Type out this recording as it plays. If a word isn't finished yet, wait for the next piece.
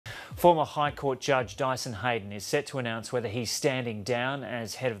Former High Court Judge Dyson Heydon is set to announce whether he's standing down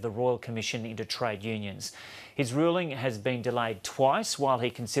as head of the Royal Commission into Trade Unions. His ruling has been delayed twice while he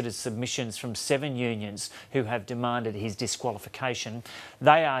considers submissions from 7 unions who have demanded his disqualification.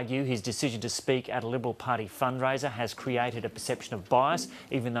 They argue his decision to speak at a Liberal Party fundraiser has created a perception of bias,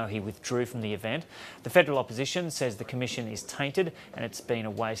 even though he withdrew from the event. The federal opposition says the commission is tainted and it's been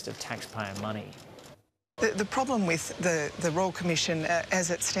a waste of taxpayer money. The problem with the Royal Commission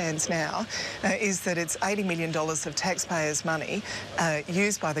as it stands now is that it's $80 million of taxpayers' money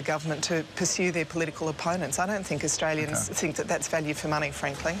used by the government to pursue their political opponents. I don't think Australians think that that's value for money,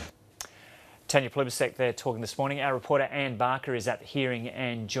 frankly. Tanya Plibersek there talking this morning. Our reporter Anne Barker is at the hearing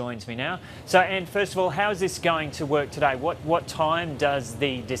and joins me now. So Anne, first of all, how is this going to work today? What time does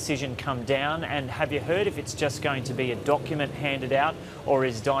the decision come down, and have you heard if it's just going to be a document handed out, or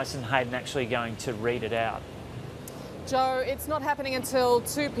is Dyson Heydon actually going to read it out? Joe, it's not happening until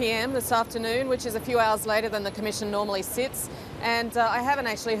 2 p.m. this afternoon, which is a few hours later than the Commission normally sits. And I haven't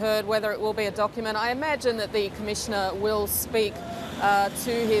actually heard whether it will be a document. I imagine that the Commissioner will speak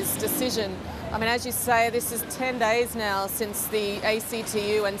to his decision. I mean, as you say, this is 10 days now since the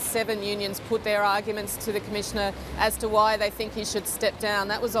ACTU and 7 unions put their arguments to the Commissioner as to why they think he should step down.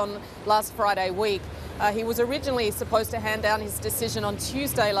 That was on last Friday week. He was originally supposed to hand down his decision on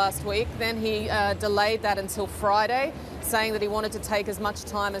Tuesday last week. Then he delayed that until Friday, saying that he wanted to take as much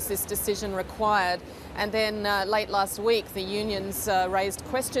time as this decision required. And then late last week, the unions raised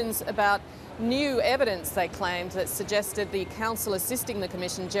questions about new evidence, they claimed, that suggested the counsel assisting the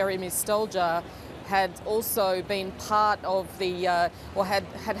Commission, Jeremy Stoljar, had also been part of the, or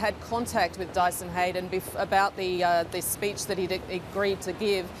had contact with Dyson Heydon about the speech that he'd agreed to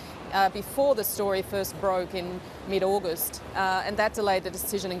give before the story first broke in mid-August, and that delayed the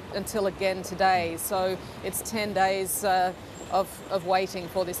decision until again today. So it's 10 days of waiting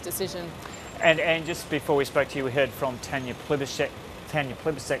for this decision. And just before we spoke to you, we heard from Tanya Plibersek.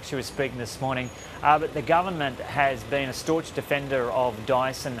 She was speaking this morning, but the government has been a staunch defender of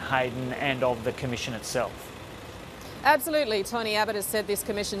Dyson Heydon and of the Commission itself. Absolutely. Tony Abbott has said this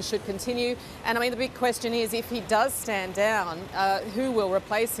Commission should continue. And I mean, the big question is, if he does stand down, who will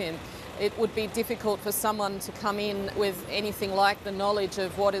replace him? It would be difficult for someone to come in with anything like the knowledge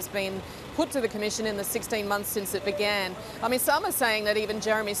of what has been put to the Commission in the 16 months since it began. I mean, some are saying that even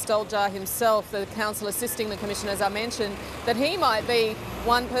Jeremy Stoljar himself, the counsel assisting the Commission, as I mentioned, that he might be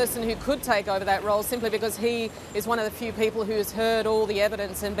one person who could take over that role simply because he is one of the few people who has heard all the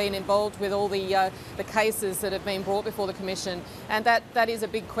evidence and been involved with all the cases that have been brought before the Commission. And that is a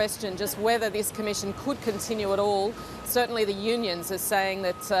big question, just whether this Commission could continue at all. Certainly the unions are saying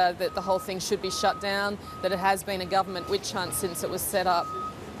that, that the whole thing should be shut down, that it has been a government witch hunt since it was set up.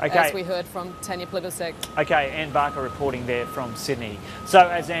 Okay. As we heard from Tanya Plibersek. Okay, Anne Barker reporting there from Sydney. So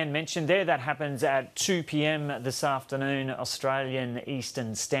as Anne mentioned there, that happens at 2 p.m. this afternoon, Australian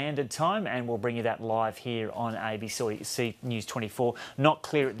Eastern Standard Time, and we'll bring you that live here on ABC News 24. Not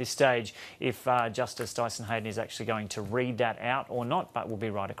clear at this stage if Justice Dyson Heydon is actually going to read that out or not, but we'll be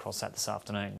right across that this afternoon.